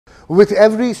With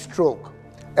every stroke,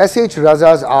 S H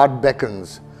Raza's art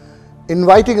beckons,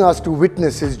 inviting us to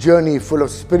witness his journey full of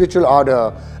spiritual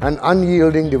ardor and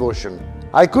unyielding devotion.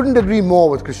 I couldn't agree more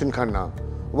with Krishan Khanna,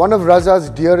 one of Raza's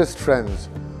dearest friends,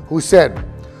 who said,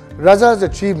 Raza's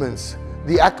achievements,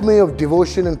 the acme of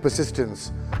devotion and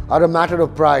persistence, are a matter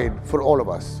of pride for all of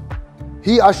us.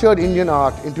 He ushered Indian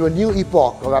art into a new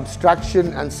epoch of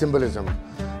abstraction and symbolism,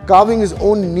 carving his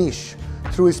own niche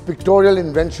through his pictorial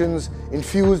inventions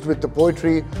infused with the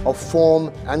poetry of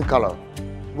form and color.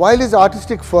 While his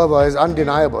artistic fervor is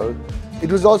undeniable,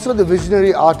 it was also the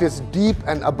visionary artist's deep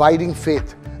and abiding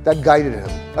faith that guided him.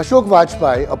 Ashok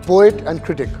Vajpayee, a poet and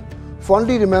critic,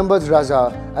 fondly remembers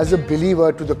Raza as a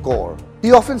believer to the core.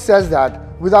 He often says that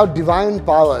without divine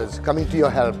powers coming to your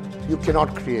help, you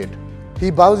cannot create.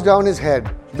 He bows down his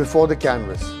head before the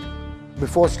canvas,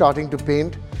 before starting to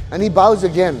paint, and he bows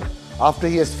again after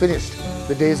he has finished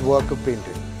the day's work of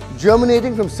painting.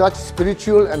 Germinating from such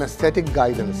spiritual and aesthetic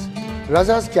guidance,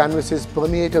 Raza's canvases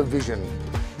permeate a vision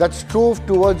that strove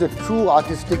towards a true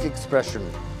artistic expression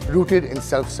rooted in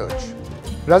self-search.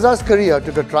 Raza's career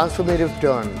took a transformative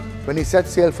turn when he set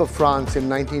sail for France in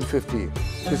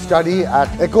 1950 to study at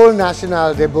École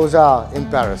Nationale des Beaux-Arts in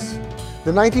Paris.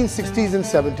 The 1960s and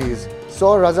 70s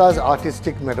saw Raza's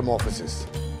artistic metamorphosis.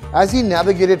 As he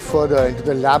navigated further into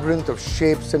the labyrinth of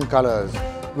shapes and colors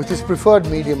with his preferred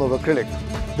medium of acrylic,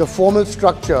 the formal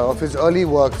structure of his early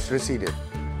works receded.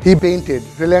 He painted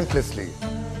relentlessly,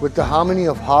 with the harmony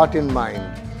of heart in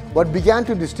mind. What began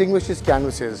to distinguish his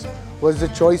canvases was the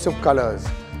choice of colors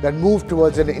that moved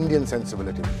towards an Indian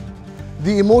sensibility.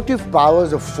 The emotive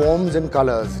powers of forms and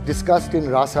colors discussed in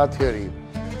Rasa theory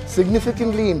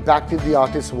significantly impacted the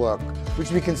artist's work,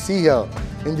 which we can see here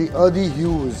in the earthy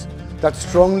hues that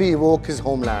strongly evoke his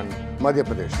homeland, Madhya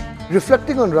Pradesh.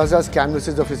 Reflecting on Raza's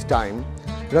canvases of his time,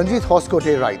 Ranjit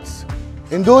Hoskote writes,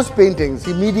 in those paintings,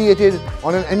 he mediated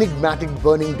on an enigmatic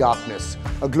burning darkness,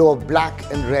 a glow of black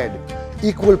and red,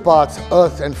 equal parts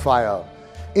earth and fire,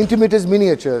 intimate as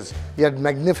miniatures, yet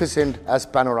magnificent as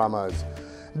panoramas.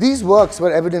 These works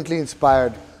were evidently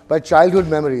inspired by childhood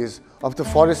memories of the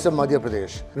forests of Madhya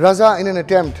Pradesh. Raza, in an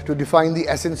attempt to define the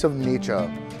essence of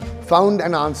nature, found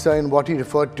an answer in what he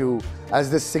referred to as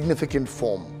the significant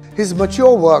form. His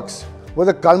mature works were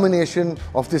the culmination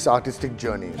of this artistic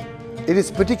journey. It is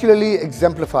particularly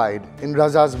exemplified in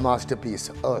Raza's masterpiece,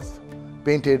 Earth,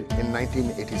 painted in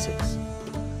 1986.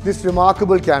 This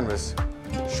remarkable canvas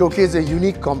showcased a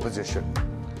unique composition,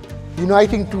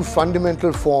 uniting two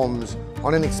fundamental forms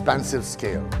on an expansive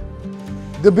scale.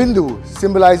 The bindu,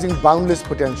 symbolizing boundless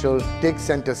potential, takes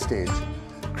center stage,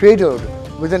 cradled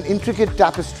with an intricate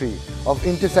tapestry of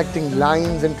intersecting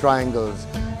lines and triangles,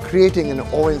 creating an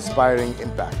awe-inspiring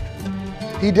impact.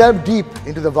 He delved deep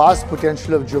into the vast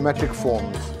potential of geometric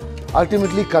forms,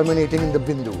 ultimately culminating in the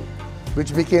bindu,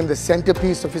 which became the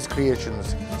centerpiece of his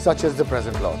creations, such as the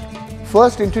present lot.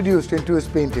 First introduced into his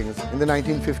paintings in the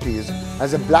 1950s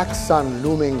as a black sun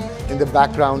looming in the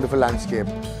background of a landscape,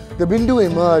 the bindu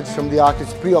emerged from the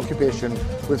artist's preoccupation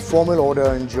with formal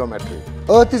order and geometry.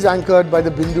 Earth is anchored by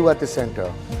the bindu at the center,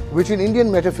 which in Indian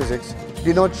metaphysics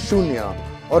denotes shunya,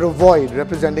 or a void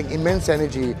representing immense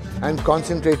energy and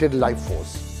concentrated life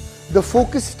force. The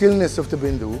focused stillness of the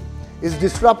bindu is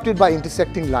disrupted by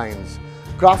intersecting lines,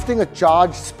 crafting a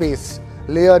charged space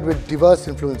layered with diverse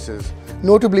influences,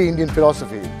 notably Indian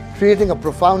philosophy, creating a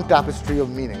profound tapestry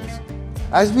of meanings.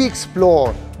 As we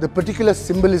explore the particular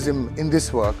symbolism in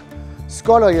this work,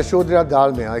 scholar Yashodhara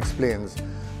Dalmia explains,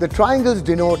 the triangles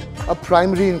denote a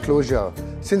primary enclosure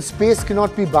since space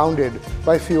cannot be bounded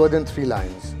by fewer than 3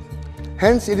 lines.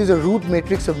 Hence, it is a root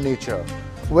matrix of nature,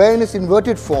 where in its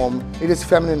inverted form, it is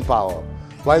feminine power,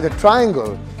 while the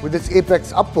triangle, with its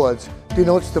apex upwards,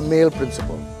 denotes the male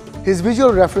principle. His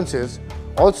visual references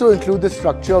also include the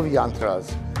structure of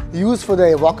yantras, used for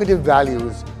their evocative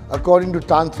values according to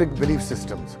tantric belief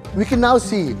systems. We can now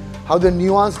see how the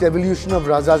nuanced evolution of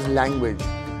Raza's language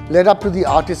led up to the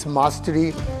artist's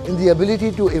mastery in the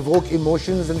ability to evoke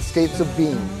emotions and states of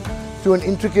being through an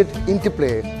intricate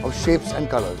interplay of shapes and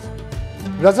colors.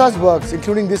 Raza's works,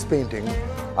 including this painting,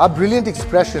 are brilliant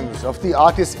expressions of the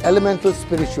artist's elemental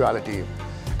spirituality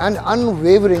and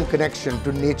unwavering connection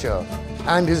to nature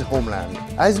and his homeland.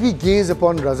 As we gaze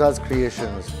upon Raza's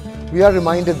creations, we are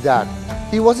reminded that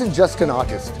he wasn't just an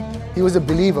artist, he was a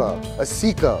believer, a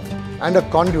seeker, and a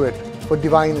conduit for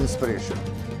divine inspiration.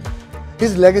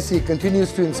 His legacy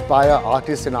continues to inspire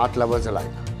artists and art lovers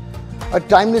alike, a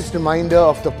timeless reminder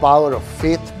of the power of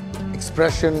faith,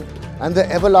 expression, and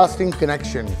the everlasting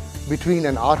connection between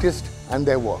an artist and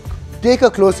their work. Take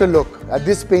a closer look at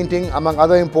this painting among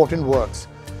other important works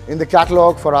in the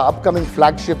catalogue for our upcoming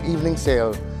flagship evening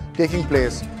sale taking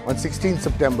place on 16th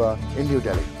September in New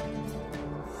Delhi.